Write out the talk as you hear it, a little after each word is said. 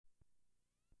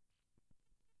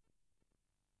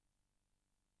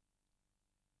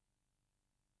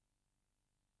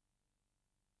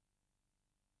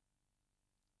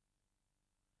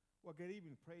Well, good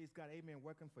evening. Praise God. Amen.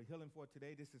 Welcome for Healing for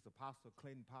Today. This is Apostle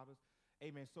Clinton Potters.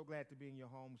 Amen. So glad to be in your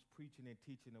homes preaching and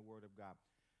teaching the Word of God.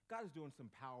 God is doing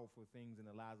some powerful things in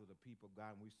the lives of the people of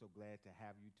God, and we're so glad to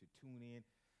have you to tune in.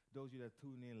 Those of you that are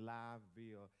tuning in live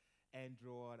via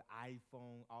Android,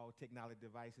 iPhone, all technology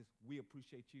devices, we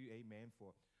appreciate you, amen,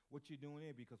 for what you're doing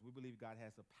here because we believe God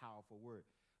has a powerful word.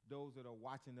 Those that are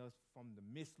watching us from the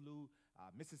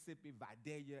Mississippi,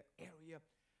 Vidalia area,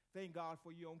 thank God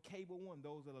for you on Cable One.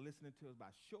 Those that are listening to us by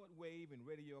shortwave and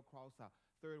radio across our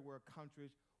third world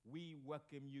countries, we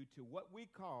welcome you to what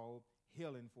we call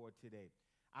Healing for Today.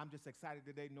 I'm just excited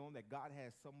today knowing that God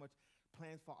has so much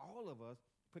plans for all of us,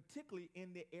 particularly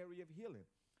in the area of healing.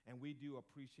 And we do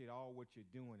appreciate all what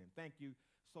you're doing. And thank you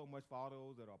so much for all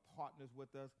those that are partners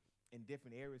with us in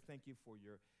different areas. Thank you for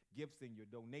your gifts and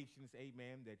your donations,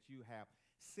 amen, that you have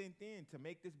sent in to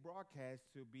make this broadcast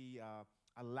to be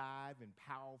alive and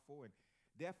powerful and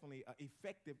definitely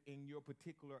effective in your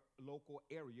particular local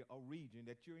area or region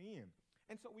that you're in.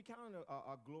 And so we count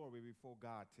our glory before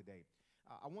God today.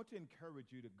 I want to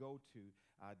encourage you to go to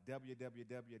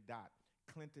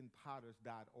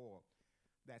www.clintonpotters.org.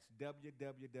 That's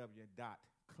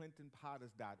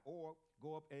www.clintonpotters.org.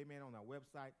 Go up, amen, on our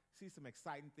website. See some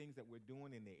exciting things that we're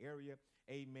doing in the area.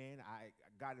 Amen.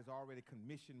 God has already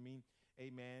commissioned me,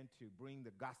 amen, to bring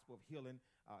the gospel of healing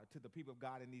to the people of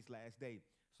God in these last days.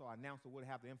 So our announcer will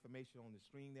have the information on the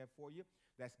screen there for you.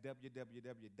 That's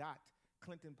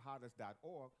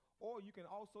www.clintonpotters.org. Or you can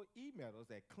also email us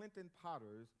at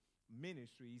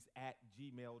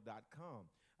clintonpottersministries@gmail.com.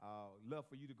 Love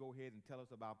for you to go ahead and tell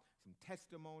us about some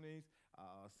testimonies,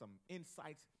 some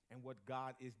insights, and what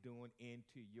God is doing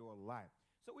into your life.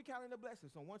 So we count it a blessing.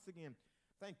 So once again,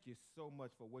 thank you so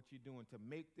much for what you're doing to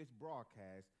make this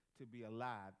broadcast to be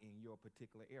alive in your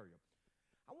particular area.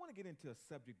 I want to get into a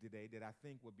subject today that I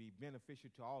think would be beneficial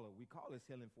to all of us. We call this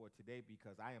Healing for Today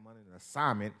because I am under an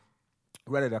assignment,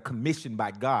 rather a commission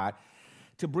by God,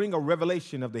 to bring a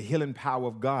revelation of the healing power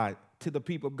of God to the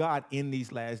people of God in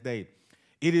these last days.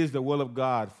 It is the will of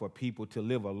God for people to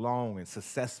live a long and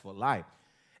successful life.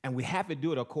 And we have to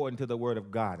do it according to the Word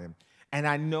of God. And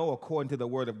I know according to the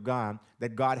Word of God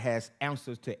that God has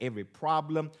answers to every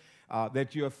problem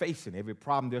that you're facing. Every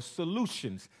problem, there's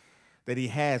solutions that he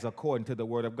has according to the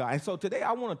Word of God. And so today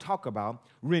I want to talk about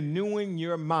renewing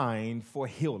your mind for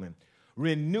healing.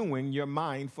 Renewing your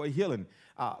mind for healing.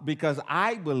 Because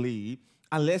I believe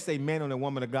unless a man or a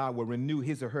woman of God will renew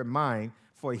his or her mind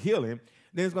for healing,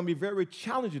 then it's going to be very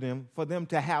challenging for them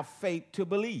to have faith to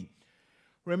believe.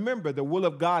 Remember, the will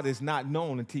of God is not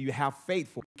known until you have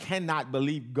faith for it. You cannot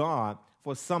believe God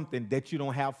for something that you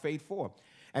don't have faith for.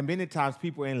 And many times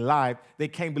people in life, they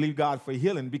can't believe God for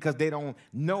healing because they don't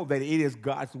know that it is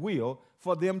God's will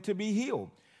for them to be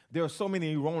healed. There are so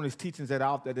many erroneous teachings that are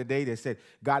out there today that said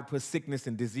God put sickness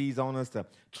and disease on us to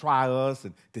try us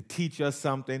and to teach us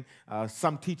something.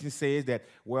 Some teaching says that,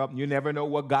 well, you never know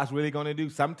what God's really going to do.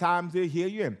 Sometimes he'll heal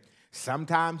you and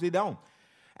sometimes he don't.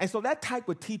 And so that type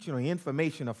of teaching or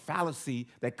information or fallacy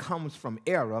that comes from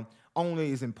error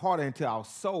only is important to our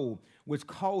soul, which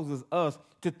causes us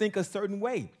to think a certain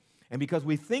way. And because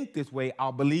we think this way,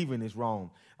 our believing is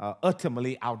wrong.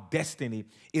 Ultimately, our destiny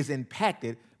is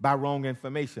impacted by wrong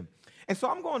information. And so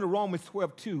I'm going to Romans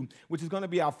 12:2, which is going to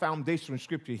be our foundational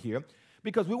scripture here,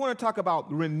 because we want to talk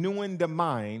about renewing the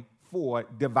mind for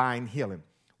divine healing.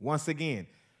 Once again,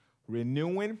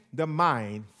 renewing the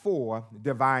mind for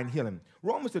divine healing.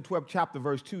 Romans the 12th chapter,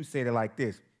 verse 2 said it like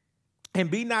this: "And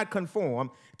be not conformed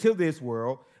to this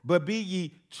world, but be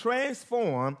ye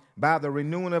transformed by the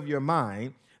renewing of your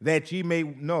mind, that ye may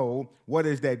know what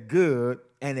is that good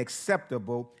and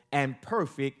acceptable and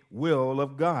perfect will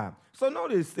of God." So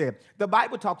notice that the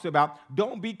Bible talks about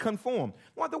don't be conformed.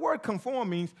 Well, the word conform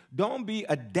means don't be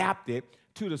adapted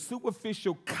to the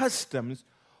superficial customs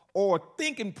or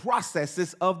thinking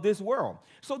processes of this world.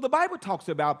 So the Bible talks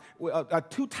about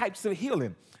two types of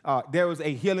healing. There is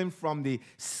a healing from the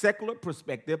secular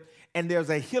perspective, and there's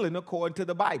a healing according to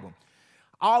the Bible.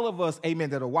 All of us, amen,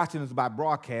 that are watching us by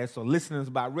broadcast or listening to us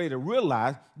by radio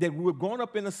realize that we're growing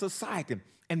up in a society,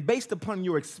 and based upon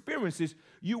your experiences,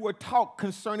 you were taught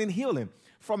concerning healing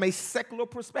from a secular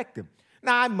perspective.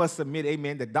 Now, I must admit,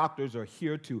 amen, that doctors are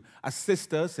here to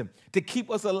assist us and to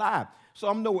keep us alive. So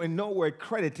I'm in nowhere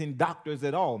crediting doctors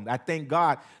at all. I thank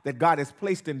God that God has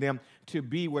placed in them to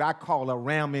be what I call a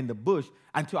ram in the bush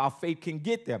until our faith can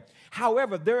get there.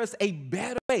 However, there is a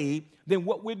better way than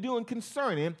what we're doing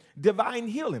concerning divine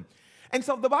healing. And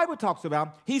so the Bible talks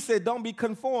about, he said, don't be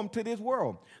conformed to this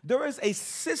world. There is a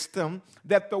system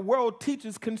that the world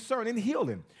teaches concerning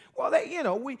healing. Well,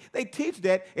 they teach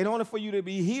that in order for you to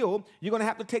be healed, you're going to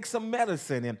have to take some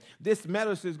medicine. And this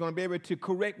medicine is going to be able to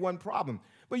correct one problem.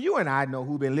 But you and I know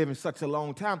who've been living such a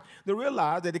long time to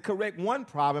realize that to correct one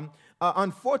problem,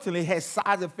 unfortunately, has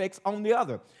side effects on the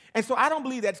other. And so I don't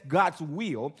believe that's God's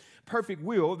will, perfect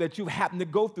will, that you happen to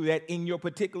go through that in your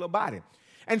particular body.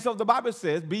 And so the Bible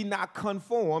says, be not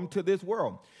conformed to this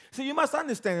world. So you must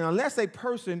understand, unless a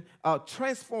person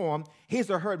transform his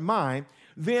or her mind,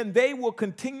 then they will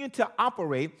continue to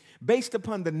operate based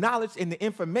upon the knowledge and the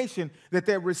information that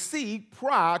they received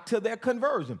prior to their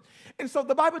conversion. And so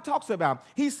the Bible talks about,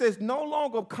 he says, no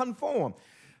longer conform,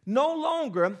 no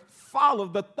longer follow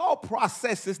the thought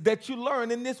processes that you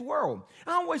learn in this world.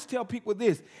 I always tell people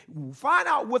this, find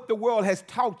out what the world has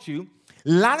taught you,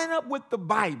 line it up with the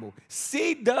Bible.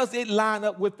 See, does it line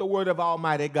up with the word of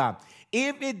Almighty God?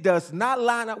 If it does not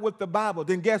line up with the Bible,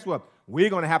 then guess what? We're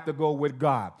going to have to go with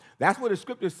God. That's what the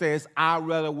scripture says. I'd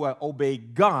rather obey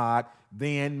God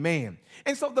than man.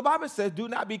 And so the Bible says, do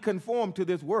not be conformed to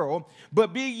this world,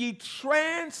 but be ye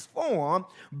transformed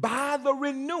by the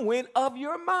renewing of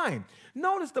your mind.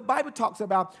 Notice the Bible talks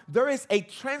about there is a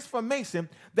transformation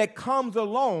that comes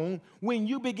along when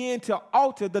you begin to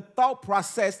alter the thought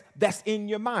process that's in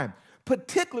your mind.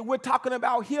 Particularly, we're talking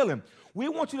about healing. We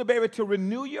want you to be able to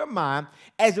renew your mind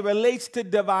as it relates to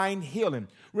divine healing.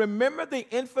 Remember, the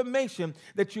information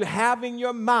that you have in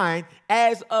your mind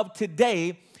as of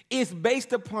today is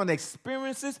based upon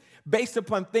experiences, based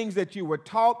upon things that you were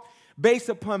taught, based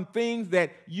upon things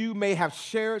that you may have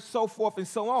shared, so forth and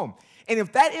so on. And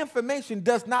if that information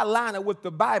does not line up with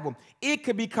the Bible, it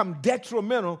can become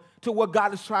detrimental to what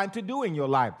God is trying to do in your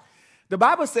life. The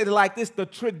Bible said it like this, the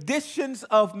traditions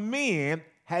of men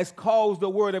has caused the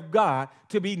word of God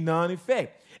to be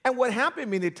non-effect. And what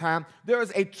happened many times, there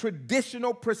is a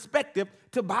traditional perspective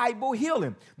to Bible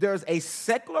healing. There's a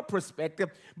secular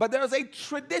perspective, but there's a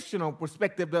traditional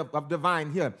perspective of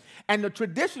divine healing. And the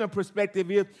traditional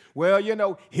perspective is, well,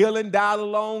 healing died a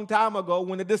long time ago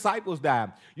when the disciples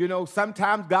died.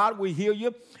 Sometimes God will heal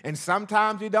you, and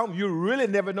sometimes he don't. You really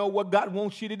never know what God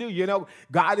wants you to do.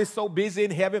 God is so busy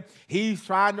in heaven, he's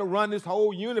trying to run this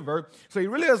whole universe, so he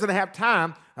really doesn't have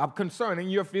time concerning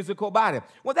your physical body.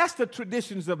 Well, that's the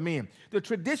traditions of men. The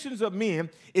traditions of men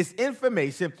is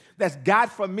information that's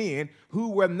got from men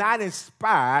who were not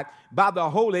inspired by the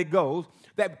Holy Ghost,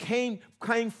 that came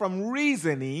from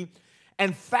reasoning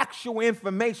and factual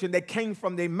information that came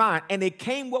from their mind, and they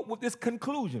came up with this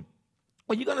conclusion.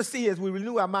 What you're going to see as we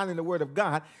renew our mind in the Word of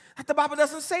God, that the Bible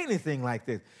doesn't say anything like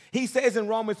this. He says in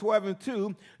Romans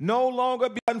 12:2, no longer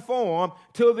be conformed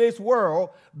to this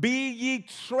world, be ye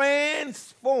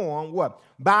transformed, what?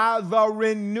 By the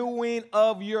renewing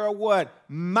of your what?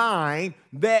 Mind,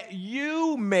 that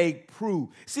you may prove.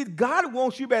 See, God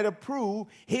wants you better prove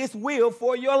his will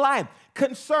for your life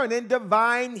concerning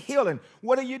divine healing.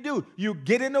 What do? You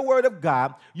get in the Word of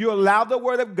God. You allow the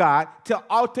Word of God to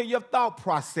alter your thought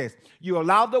process. You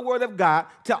allow the Word of God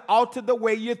to alter the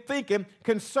way you're thinking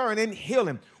concerning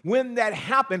healing. When that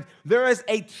happens, there is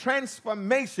a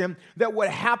transformation that would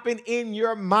happen in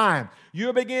your mind.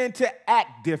 You'll begin to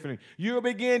act differently. You'll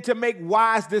begin to make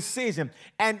wise decisions.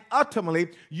 And ultimately,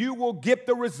 you will get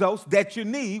the results that you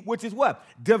need, which is what?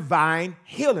 Divine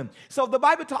healing. So the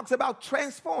Bible talks about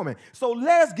transforming. So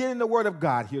let's get in the Word of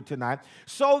God here tonight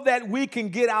so that we can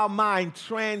get our mind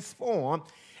transformed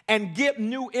and get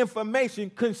new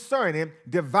information concerning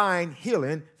divine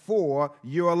healing for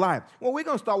your life. Well, we're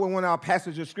going to start with one of our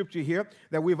passages of scripture here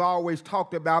that we've always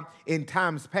talked about in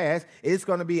times past. It's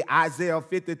going to be Isaiah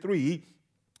 53,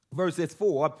 verses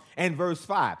 4 and verse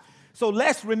 5. So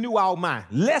let's renew our mind.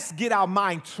 Let's get our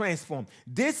mind transformed.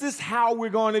 This is how we're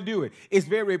going to do it. It's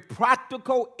very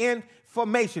practical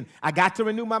information. I got to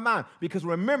renew my mind because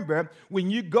remember, when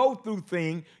you go through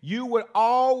things, you will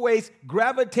always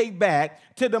gravitate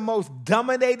back to the most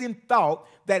dominating thought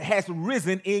that has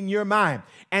risen in your mind.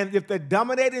 And if the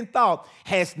dominating thought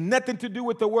has nothing to do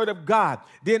with the Word of God,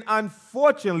 then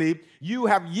unfortunately, you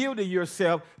have yielded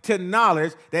yourself to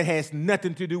knowledge that has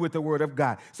nothing to do with the Word of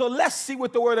God. So let's see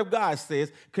what the Word of God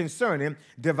says concerning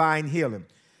divine healing.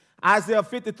 Isaiah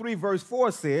 53 verse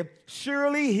 4 said,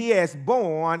 surely he has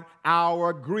borne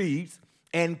our griefs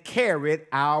and carried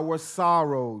our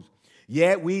sorrows.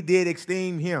 Yet we did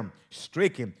esteem him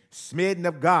stricken, smitten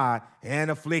of God, and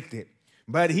afflicted.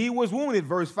 But he was wounded,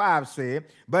 verse 5 said,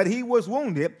 but he was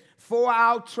wounded for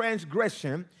our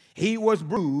transgression. He was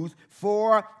bruised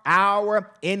for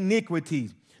our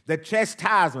iniquities. The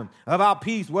chastisement of our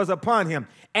peace was upon him.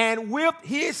 And with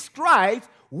his stripes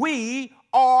we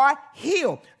are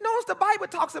healed. Notice the Bible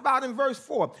talks about in verse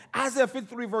 4, Isaiah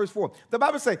 53 verse 4. The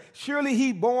Bible says, surely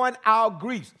he borne our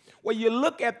griefs. When you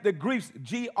look at the griefs,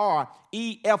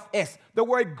 G-R-E-F-S, the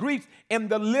word griefs in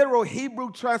the literal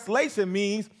Hebrew translation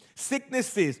means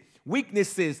sicknesses,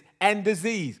 weaknesses, and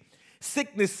disease.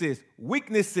 Sicknesses,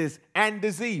 weaknesses, and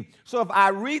disease. So if I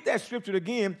read that scripture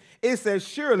again, it says,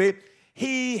 surely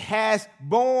he has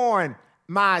borne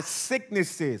my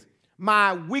sicknesses,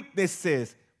 my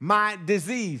weaknesses, my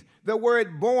disease. The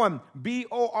word borne,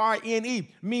 B-O-R-N-E,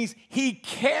 means he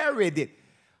carried it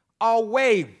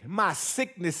away, my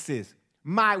sicknesses,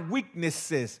 my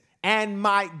weaknesses, and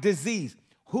my disease.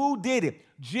 Who did it?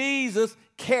 Jesus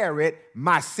carried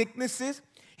my sicknesses,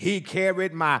 he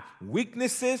carried my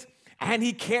weaknesses, and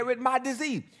he carried my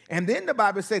disease. And then the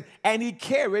Bible said, and he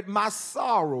carried my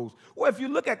sorrows. Well, if you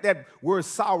look at that word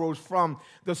sorrows from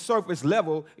the surface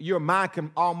level, your mind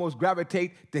can almost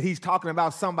gravitate that he's talking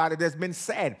about somebody that's been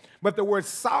sad. But the word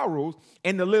sorrows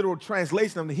in the literal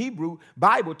translation of the Hebrew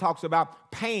Bible talks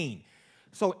about pain.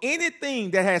 So anything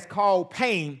that has caused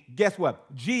pain, guess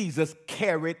what? Jesus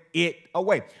carried it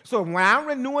away. So when I'm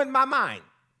renewing my mind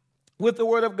with the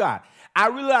word of God, I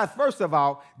realized, first of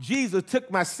all, Jesus took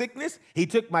my sickness, he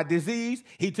took my disease,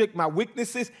 he took my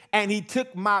weaknesses, and he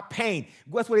took my pain.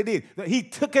 Guess what he did? He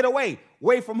took it away.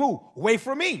 Away from who? Away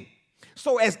from me.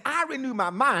 So as I renew my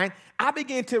mind, I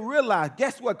began to realize,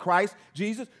 guess what, Christ,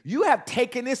 Jesus, you have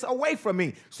taken this away from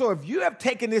me. So if you have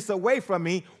taken this away from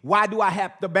me, why do I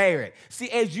have to bear it? See,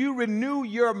 as you renew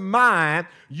your mind,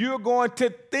 you're going to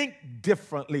think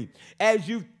differently. As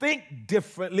you think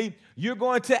differently, you're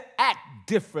going to act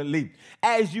differently.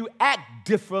 As you act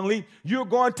differently, you're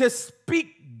going to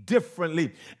speak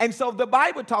differently. And so the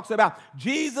Bible talks about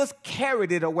Jesus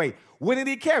carried it away. When did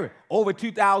he carry it? Over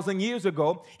 2,000 years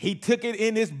ago, he took it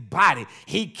in his body.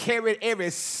 He carried every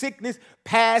sickness,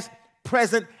 past,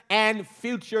 present, and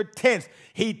future tense.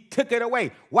 He took it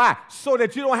away. Why? So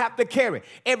that you don't have to carry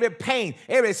every pain,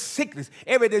 every sickness,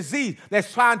 every disease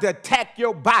that's trying to attack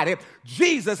your body.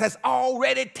 Jesus has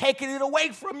already taken it away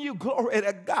from you. Glory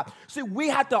to God. See, we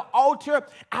have to alter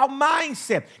our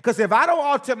mindset. Because if I don't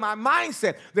alter my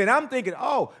mindset, then I'm thinking,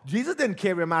 oh, Jesus didn't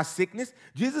carry my sickness.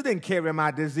 Jesus didn't carry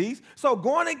my disease. So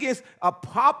going against a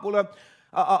popular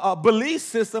a belief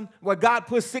system where God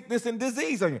puts sickness and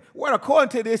disease on you. Well, according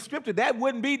to this scripture, that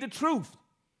wouldn't be the truth.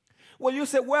 Well, you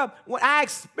said, well, when I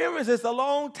experienced this a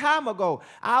long time ago,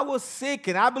 I was sick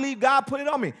and I believe God put it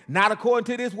on me. Not according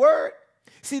to this word.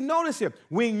 See, notice here,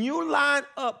 when you line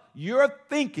up your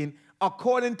thinking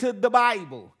according to the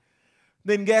Bible,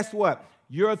 then guess what?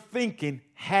 Your thinking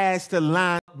has to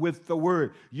line up with the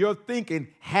word. Your thinking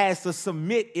has to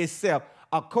submit itself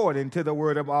according to the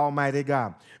word of Almighty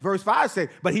God. Verse 5 says,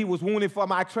 but he was wounded for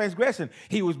my transgression.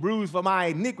 He was bruised for my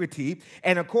iniquity.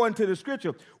 And according to the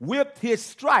scripture, with his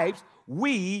stripes,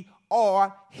 we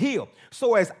are healed.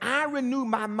 So as I renew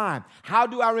my mind, how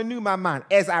do I renew my mind?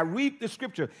 As I read the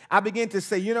scripture, I begin to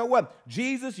say, you know what?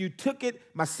 Jesus, you took it,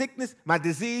 my sickness, my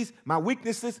disease, my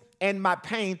weaknesses, and my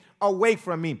pain away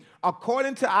from me.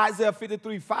 According to Isaiah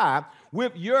 53:5,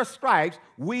 with your stripes,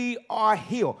 we are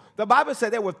healed. The Bible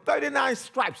said there were 39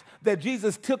 stripes that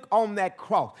Jesus took on that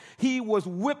cross. He was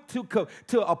whipped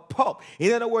to a pulp.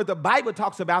 In other words, the Bible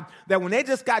talks about that when they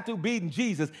just got through beating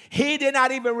Jesus, he did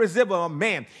not even resemble a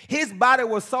man. His body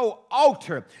was so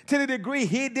altered to the degree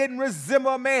he didn't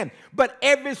resemble a man. But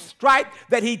every stripe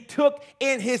that he took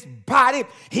in his body,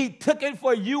 he took it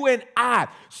for you and I,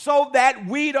 so that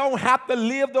we don't have to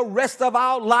live the rest of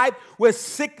our life with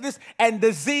sickness and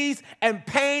disease and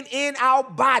pain in our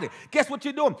body. Guess what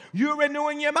you're doing? You're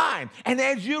renewing your mind. And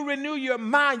as you renew your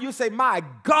mind, you say, my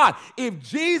God, if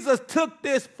Jesus took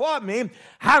this for me,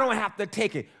 I don't have to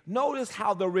take it. Notice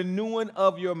how the renewing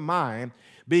of your mind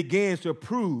begins to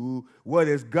prove what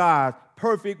is God's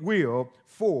perfect will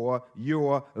for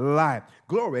your life.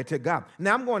 Glory to God.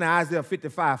 Now I'm going to Isaiah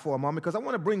 55 for a moment because I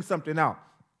want to bring something out.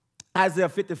 Isaiah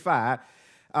 55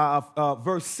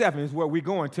 verse 7 is where we're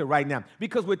going to right now,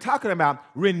 because we're talking about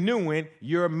renewing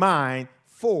your mind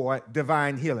for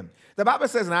divine healing. The Bible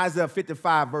says in Isaiah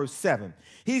 55 verse 7,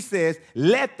 he says,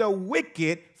 let the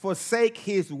wicked forsake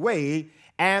his way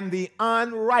and the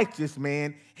unrighteous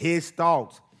man his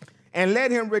thoughts, and let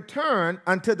him return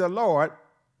unto the Lord,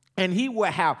 and he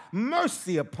will have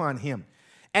mercy upon him,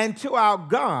 and to our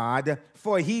God,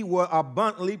 for he will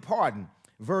abundantly pardon.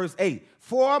 Verse 8,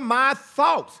 for my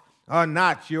thoughts are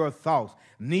not your thoughts,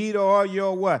 neither are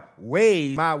your what?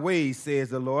 Ways, my ways, says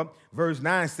the Lord. Verse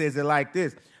 9 says it like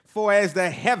this, for as the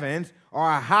heavens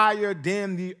are higher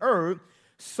than the earth,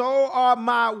 so are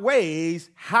my ways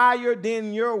higher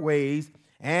than your ways,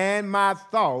 and my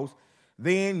thoughts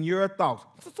than your thoughts.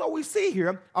 So we see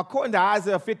here, according to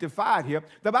Isaiah 55 here,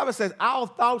 the Bible says our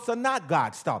thoughts are not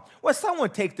God's thoughts. Well,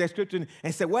 someone takes that scripture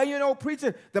and say, well, you know,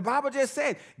 preacher, the Bible just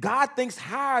said God thinks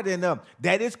higher than us.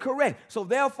 That is correct. So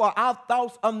therefore, our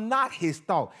thoughts are not his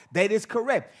thought. That is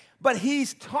correct. But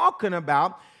he's talking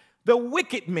about the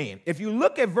wicked man. If you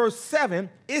look at verse 7,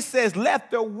 it says, let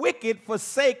the wicked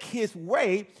forsake his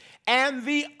way and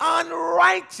the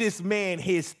unrighteous man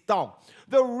his thought.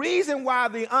 The reason why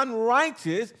the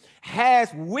unrighteous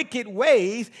has wicked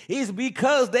ways is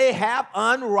because they have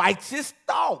unrighteous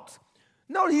thoughts.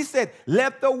 Note he said,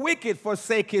 let the wicked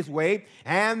forsake his way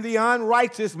and the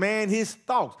unrighteous man his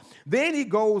thoughts. Then he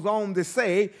goes on to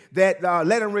say that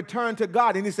let him return to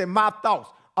God. And he said, my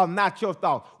thoughts are not your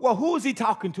thoughts. Well, who is he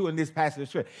talking to in this passage of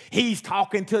scripture? He's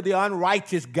talking to the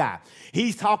unrighteous guy.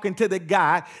 He's talking to the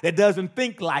guy that doesn't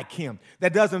think like him,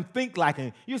 that doesn't think like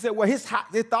him. You say, well, his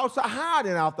thoughts are higher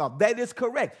than our thoughts. That is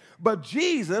correct. But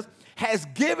Jesus has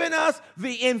given us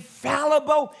the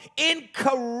infallible,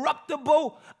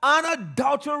 incorruptible,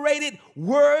 unadulterated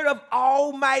word of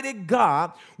Almighty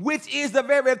God, which is the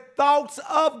very thoughts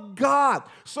of God.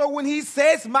 So when he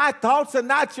says, my thoughts are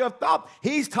not your thoughts,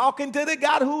 he's talking to the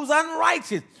God who's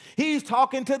unrighteous. He's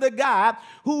talking to the God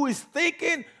who is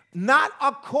thinking not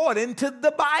according to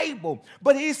the Bible.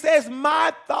 But he says,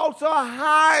 my thoughts are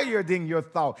higher than your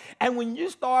thoughts. And when you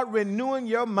start renewing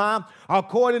your mind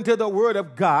according to the word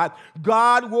of God,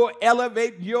 God will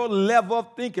elevate your level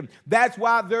of thinking. That's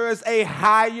why there is a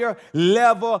higher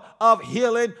level of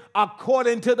healing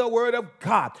according to the word of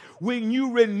God. When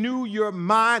you renew your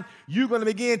mind, you're going to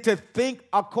begin to think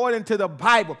according to the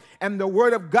Bible. And the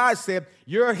word of God said,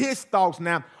 his thoughts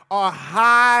now are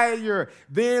higher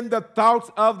than the thoughts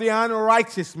of the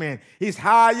unrighteous man. He's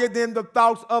higher than the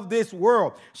thoughts of this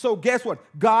world. So guess what?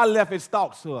 God left his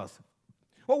thoughts to us.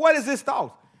 Well, what is his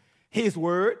thoughts? His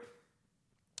word.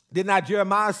 Did not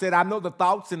Jeremiah say, I know the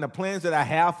thoughts and the plans that I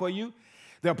have for you.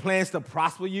 They're plans to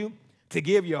prosper you, to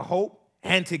give you hope,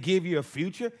 and to give you a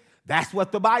future. That's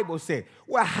what the Bible said.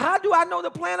 Well, how do I know the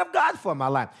plan of God for my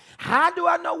life? How do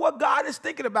I know what God is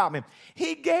thinking about me?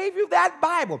 He gave you that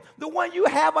Bible, the one you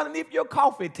have underneath your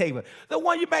coffee table, the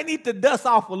one you may need to dust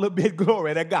off a little bit,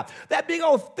 glory to God. That big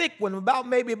old thick one,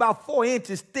 maybe about 4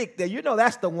 inches thick there. You know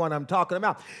that's the one I'm talking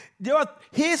about.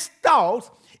 His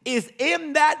thoughts is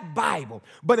in that Bible.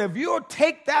 But if you'll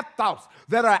take that thoughts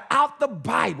that are out the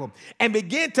Bible and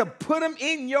begin to put them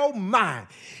in your mind,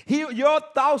 your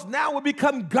thoughts now will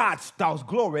become God's thoughts.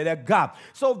 Glory to God.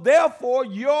 So therefore,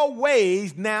 your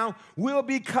ways now will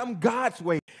become God's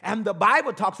ways. And the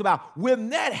Bible talks about when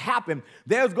that happens,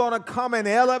 there's going to come an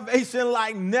elevation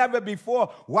like never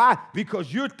before. Why?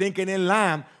 Because you're thinking in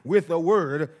line with the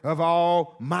word of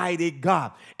Almighty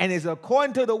God. And it's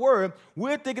according to the word,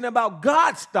 we're thinking about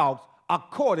God's thoughts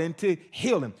according to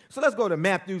healing. So let's go to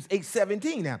Matthew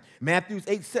 8:17 now. Matthew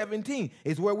 8:17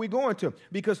 is where we're going to.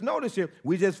 Because notice here,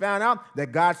 we just found out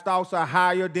that God's thoughts are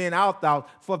higher than our thoughts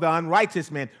for the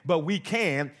unrighteous man. But we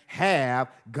can have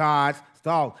God's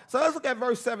thoughts. So let's look at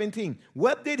verse 17.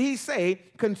 What did he say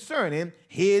concerning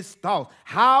his thoughts?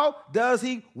 How does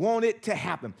he want it to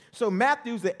happen? So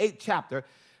Matthew, the 8th chapter,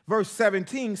 verse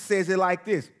 17 says it like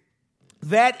this.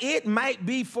 That it might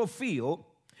be fulfilled,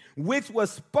 which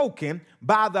was spoken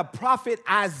by the prophet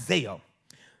Isaiah,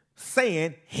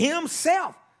 saying,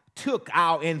 himself took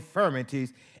our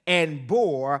infirmities and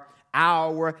bore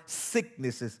our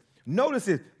sicknesses. Notice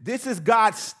this is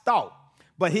God's thought,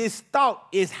 but his thought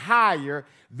is higher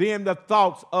than the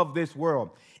thoughts of this world.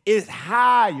 It's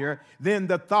higher than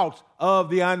the thoughts of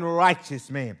the unrighteous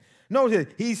man. Notice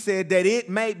he said that it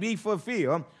may be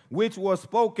fulfilled, which was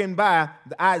spoken by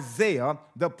Isaiah,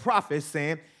 the prophet,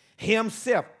 saying,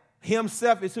 himself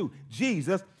is who?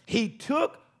 Jesus. He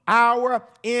took our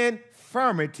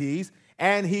infirmities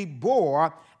and he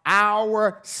bore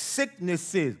our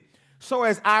sicknesses. So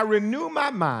as I renew my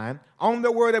mind on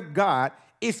the word of God,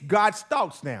 it's God's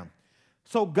thoughts now.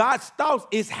 So God's thoughts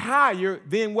is higher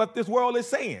than what this world is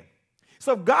saying.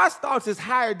 So if God's thoughts is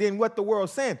higher than what the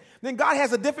world's saying, then God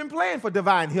has a different plan for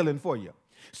divine healing for you.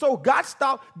 So God's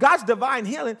divine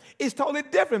healing is totally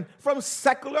different from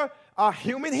secular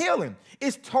human healing.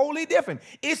 It's totally different.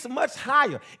 It's much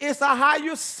higher. It's a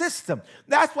higher system.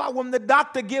 That's why when the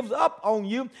doctor gives up on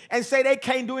you and say they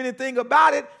can't do anything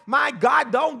about it, my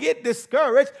God, don't get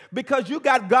discouraged because you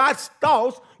got God's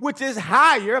thoughts, which is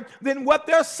higher than what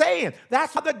they're saying.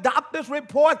 That's why the doctor's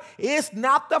report is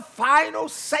not the final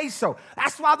say-so.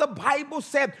 That's why the Bible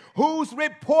said, whose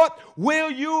report will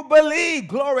you believe?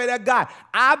 Glory to God.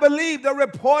 I believe the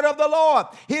report of the Lord.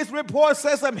 His report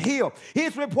says I'm healed.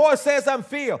 His report says says I'm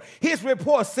filled. His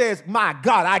report says, my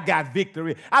God, I got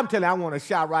victory. I'm telling you, I want to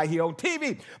shout right here on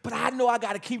TV. But I know I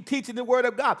got to keep teaching the word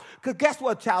of God. Because guess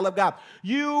what, child of God?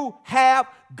 You have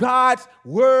God's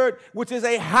word, which is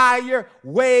a higher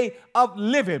way of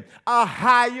living, a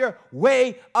higher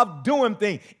way of doing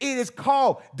things. It is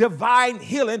called divine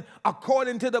healing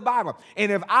according to the Bible.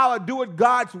 And if I would do it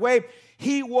God's way,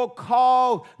 he will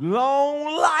cause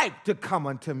long life to come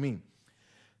unto me.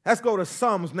 Let's go to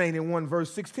Psalms 91,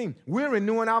 verse 16. We're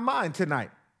renewing our mind tonight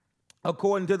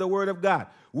according to the word of God.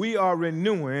 We are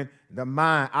renewing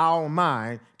our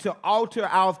mind to alter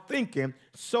our thinking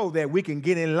so that we can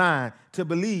get in line to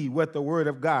believe what the word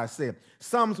of God said.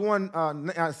 Psalms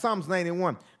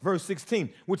 91, verse 16,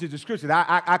 which is the scripture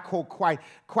that I quote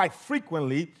quite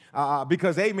frequently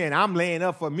because, amen, I'm laying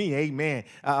up for me, amen,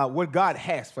 what God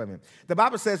has for me. The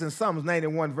Bible says in Psalms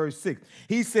 91, verse 6,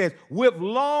 he says, with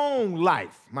long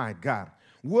life, my God,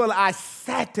 will I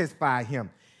satisfy him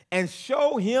and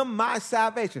show him my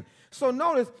salvation. So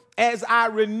notice, as I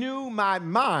renew my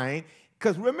mind,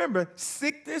 because remember,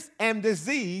 sickness and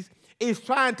disease is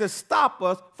trying to stop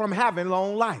us from having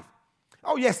long life.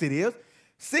 Oh, yes, it is.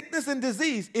 Sickness and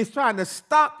disease is trying to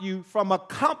stop you from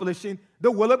accomplishing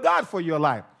the will of God for your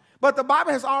life. But the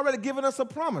Bible has already given us a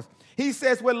promise. He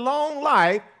says, with long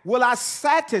life will I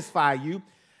satisfy you.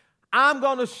 I'm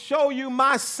going to show you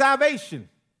my salvation.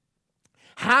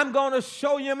 I'm going to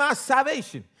show you my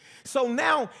salvation. So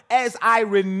now, as I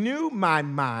renew my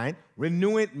mind,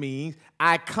 renew it means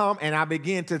I come and I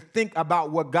begin to think about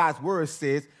what God's word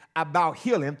says about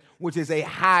healing, which is a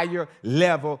higher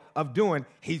level of doing.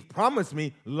 He's promised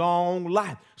me long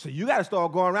life. So you got to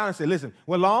start going around and say, listen,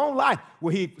 with long life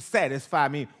will he satisfy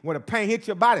me. When the pain hits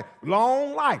your body,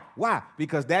 long life. Why?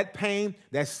 Because that pain,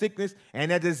 that sickness, and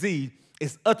that disease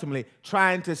is ultimately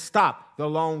trying to stop the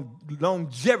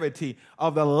longevity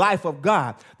of the life of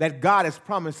God that God has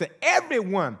promised to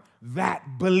everyone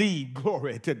that believe.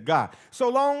 Glory to God. So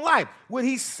long life, will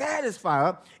he satisfy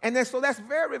us? And so that's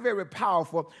very, very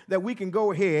powerful that we can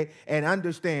go ahead and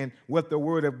understand what the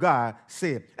word of God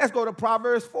said. Let's go to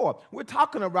Proverbs 4. We're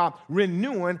talking about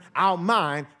renewing our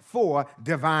mind for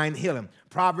divine healing.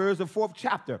 Proverbs, the 4th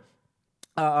chapter.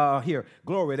 Here,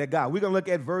 glory to God. We're going to look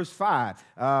at verse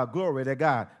 5. Glory to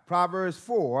God. Proverbs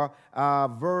 4,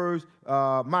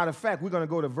 matter of fact, we're going to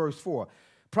go to verse 4.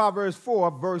 Proverbs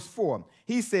 4, verse 4.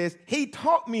 He says, he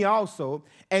taught me also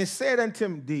and said unto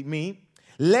me,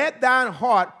 let thine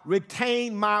heart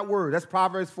retain my word. That's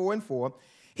Proverbs 4 and 4.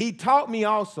 He taught me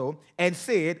also and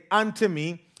said unto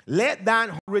me, let thine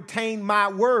heart retain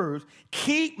my words.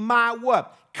 Keep my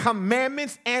what?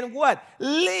 Commandments and what?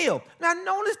 Live. Now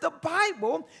notice the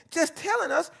Bible just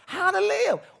telling us how to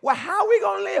live. Well, how are we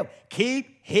going to live?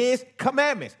 Keep his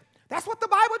commandments. That's what the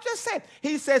Bible just said.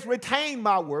 He says, retain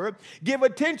my word, give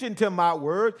attention to my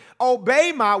word,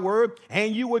 obey my word,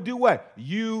 and you will do what?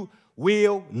 You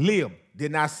will live.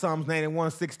 Did not Psalms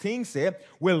 91:16 say,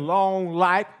 with long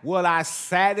life will I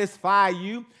satisfy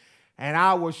you, and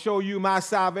I will show you my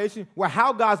salvation? Well,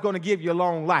 how God's going to give you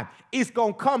long life? It's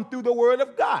going to come through the word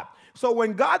of God. So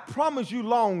when God promised you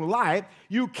long life,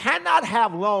 you cannot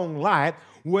have long life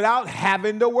without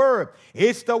having the word.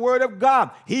 It's the word of God.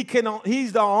 He's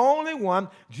the only one,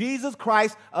 Jesus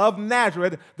Christ of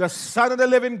Nazareth, the Son of the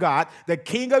living God, the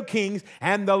King of kings,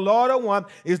 and the Lord of lords,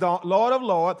 is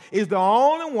the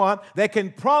only one that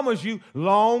can promise you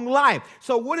long life.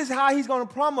 So what is how he's going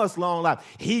to promise long life?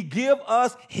 He give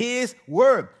us his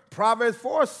word. Proverbs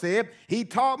 4 said, he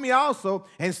taught me also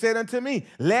and said unto me,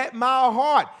 let my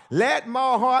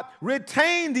heart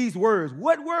retain these words.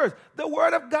 What words? The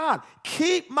word of God.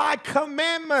 Keep my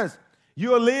commandments.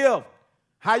 You'll live.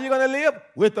 How are you going to live?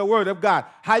 With the word of God.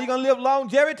 How are you going to live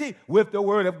longevity? With the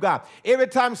word of God. Every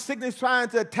time sickness is trying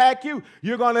to attack you,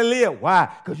 you're going to live. Why?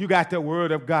 Because you got the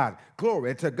word of God.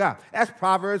 Glory to God. That's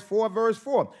Proverbs 4, verse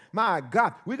 4. My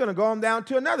God, we're going to go on down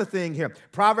to another thing here.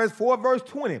 Proverbs 4, verse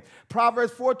 20.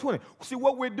 Proverbs 4:20. See,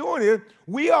 what we're doing is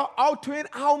we are altering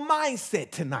our mindset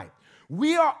tonight.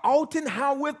 We are altering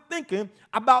how we're thinking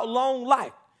about long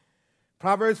life.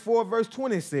 Proverbs 4, verse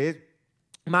 20 says,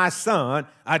 my son,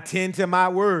 attend to my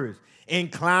words.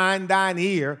 Incline thine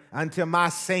ear unto my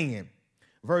saying.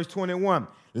 Verse 21,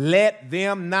 let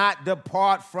them not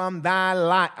depart from thine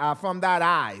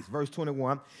eyes. Verse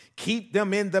 21, keep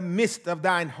them in the midst of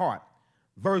thine heart.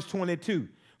 Verse 22,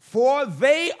 for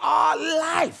they are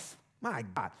life. My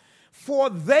God.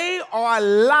 For they are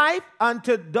life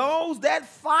unto those that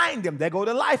find them. They go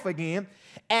to life again.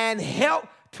 And help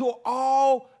to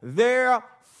all their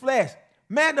flesh.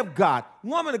 Man of God,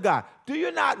 woman of God, do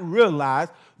you not realize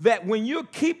that when you're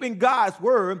keeping God's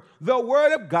word, the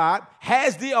word of God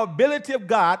has the ability of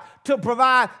God to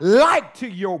provide life to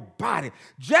your body?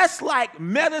 Just like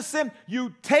medicine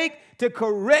you take to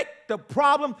correct the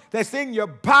problem that's in your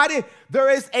body, there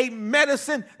is a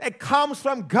medicine that comes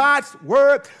from God's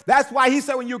word. That's why he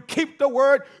said when you keep the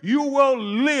word, you will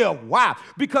live. Why?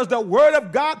 Because the word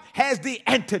of God has the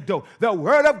antidote. The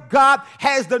word of God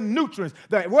has the nutrients.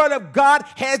 The word of God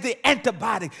has the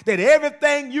antibiotic, that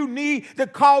everything you need to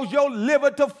cause your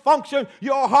liver to function,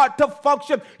 your heart to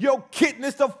function, your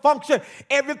kidneys to function,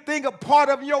 everything a part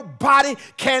of your body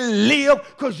can live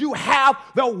because you have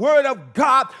the word of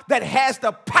God that has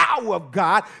the power of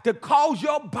God to cause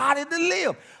your body to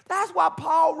live. That's why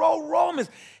Paul wrote Romans.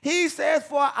 He says,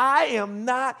 for I am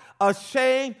not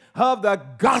ashamed of the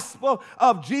gospel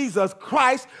of Jesus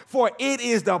Christ, for it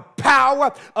is the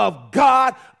power of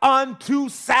God unto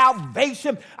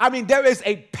salvation. I mean, there is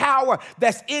a power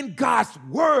that's in God's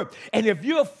word. And if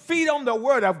you feed on the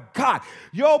word of God,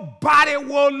 your body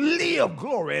will live.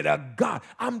 Glory to God.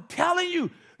 I'm telling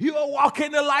you, you are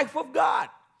walking the life of God.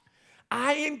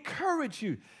 I encourage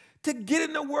you to get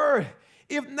in the word.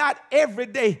 If not every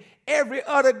day, every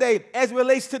other day, as it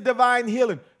relates to divine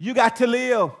healing, you got to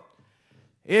live.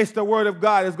 It's the word of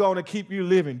God that's going to keep you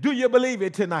living. Do you believe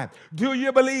it tonight? Do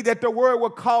you believe that the word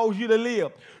will cause you to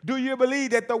live? Do you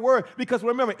believe that the word, because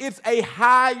remember, it's a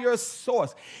higher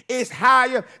source. It's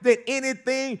higher than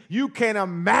anything you can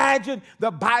imagine.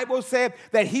 The Bible said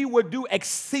that he would do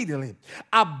exceedingly,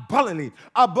 abundantly,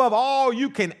 above all you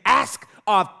can ask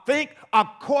or think,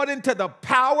 according to the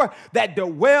power that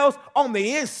dwells on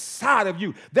the inside of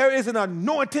you. There is an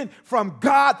anointing from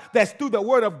God that's through the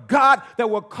word of God that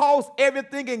will cause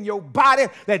everything in your body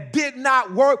that did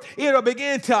not work, it'll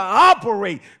begin to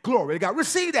operate. Glory to God.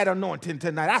 Receive that anointing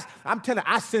tonight. I'm telling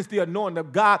you, I sense the anointing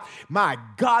of God. My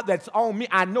God, that's on me.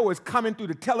 I know it's coming through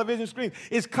the television screen.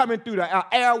 It's coming through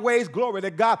the airways. Glory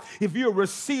to God. If you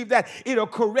receive that, it'll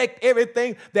correct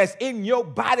everything that's in your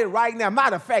body right now.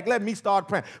 Matter of fact, let me start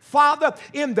praying. Father,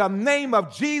 in the name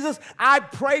of Jesus, I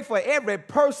pray for every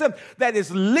person that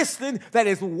is listening, that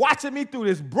is watching me through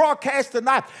this broadcast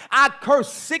tonight. I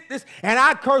curse sickness and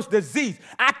I curse disease.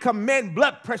 I command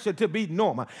blood pressure to be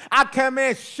normal. I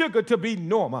command sugar to be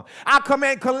normal. I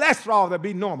command cholesterol to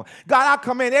be normal. God, I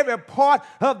command every part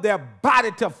of their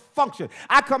body to function.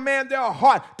 I command their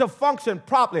heart to function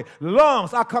properly.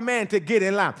 Lungs, I command to get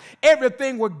in line.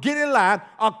 Everything will get in line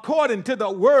according to the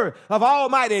word of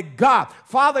Almighty God.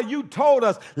 Father, you told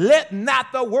us, let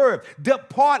not the word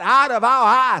depart out of our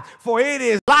eyes, for it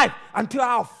is life unto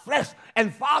our flesh.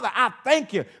 And Father, I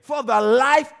thank you for the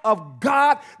life of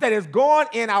God that is going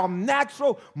in our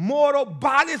natural mortal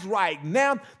bodies right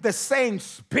now. The same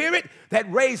spirit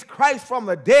that raised Christ from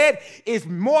the dead is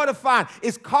mortifying,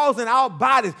 is causing our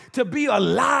bodies to be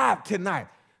alive tonight.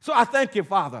 So I thank you,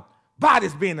 Father,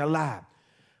 bodies being alive,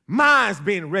 minds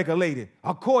being regulated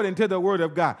according to the word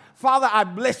of God. Father, I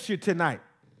bless you tonight.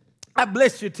 I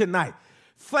bless you tonight.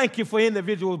 Thank you for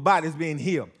individual bodies being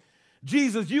healed.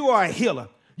 Jesus, you are a healer.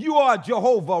 You are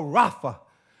Jehovah Rapha.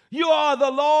 You are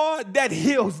the Lord that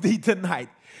heals thee tonight.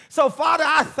 So, Father,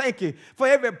 I thank you for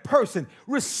every person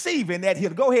receiving that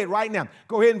healing. Go ahead right now.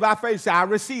 Go ahead and by faith say, I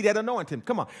receive that anointing.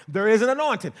 Come on. There is an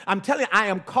anointing. I'm telling you, I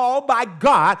am called by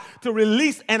God to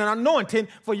release an anointing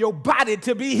for your body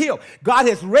to be healed. God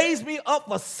has raised me up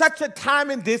for such a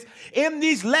time in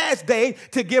these last days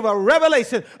to give a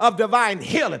revelation of divine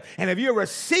healing. And if you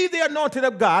receive the anointing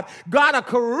of God, God will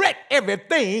correct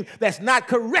everything that's not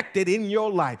corrected in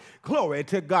your life. Glory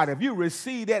to God. If you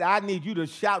receive that, I need you to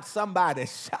shout somebody.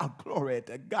 Shout glory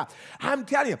to God. I'm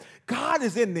telling you, God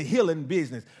is in the healing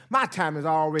business. My time is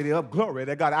already up. Glory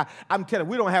to God. I'm telling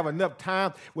you, we don't have enough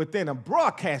time within a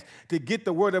broadcast to get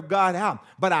the word of God out.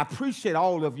 But I appreciate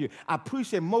all of you. I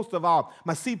appreciate most of all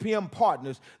my CPM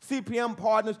partners. CPM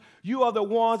partners, you are the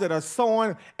ones that are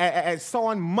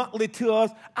sowing monthly to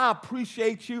us. I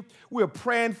appreciate you. We're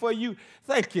praying for you.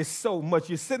 Thank you so much.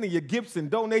 You're sending your gifts and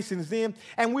donations in,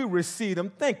 and we receive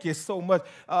them. Thank you so much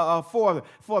for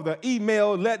the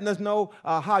email letting us know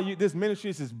how this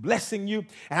ministry is blessing you.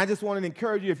 And I just want to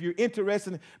encourage you, if you're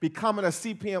interested in becoming a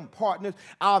CPM partner,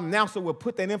 our announcer will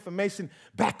put that information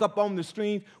back up on the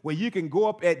screen where you can go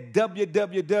up at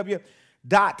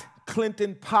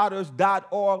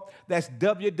www.clintonpotters.org. That's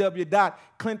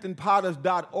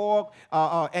www.clintonpotters.org.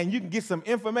 And you can get some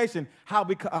information how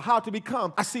to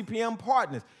become a CPM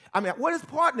partner. I mean, what is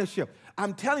partnership?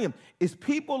 I'm telling you, it's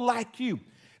people like you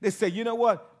that say, you know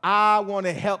what? I want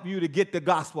to help you to get the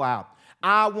gospel out.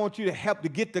 I want you to help to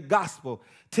get the gospel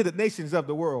to the nations of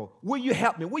the world. Will you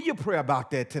help me? Will you pray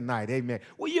about that tonight? Amen.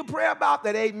 Will you pray about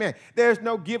that? Amen. There's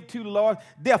no gift too large,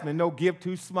 definitely no gift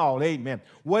too small. Amen.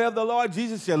 Whatever the Lord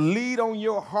Jesus shall lead on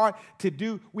your heart to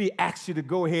do, we ask you to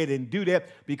go ahead and do that,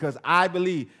 because I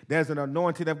believe there's an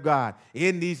anointing of God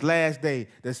in these last days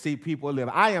to see people live.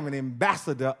 I am an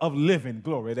ambassador of living.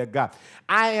 Glory to God.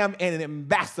 I am an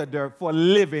ambassador for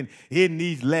living in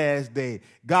these last days.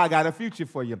 God got a future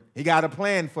for you. He got a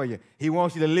plan for you. He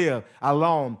wants you to live a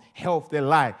long, healthy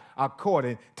life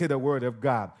according to the word of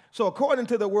God. So according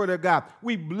to the word of God,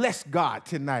 we bless God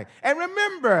tonight. And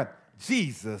remember,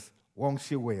 Jesus wants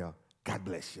you well. God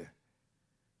bless you.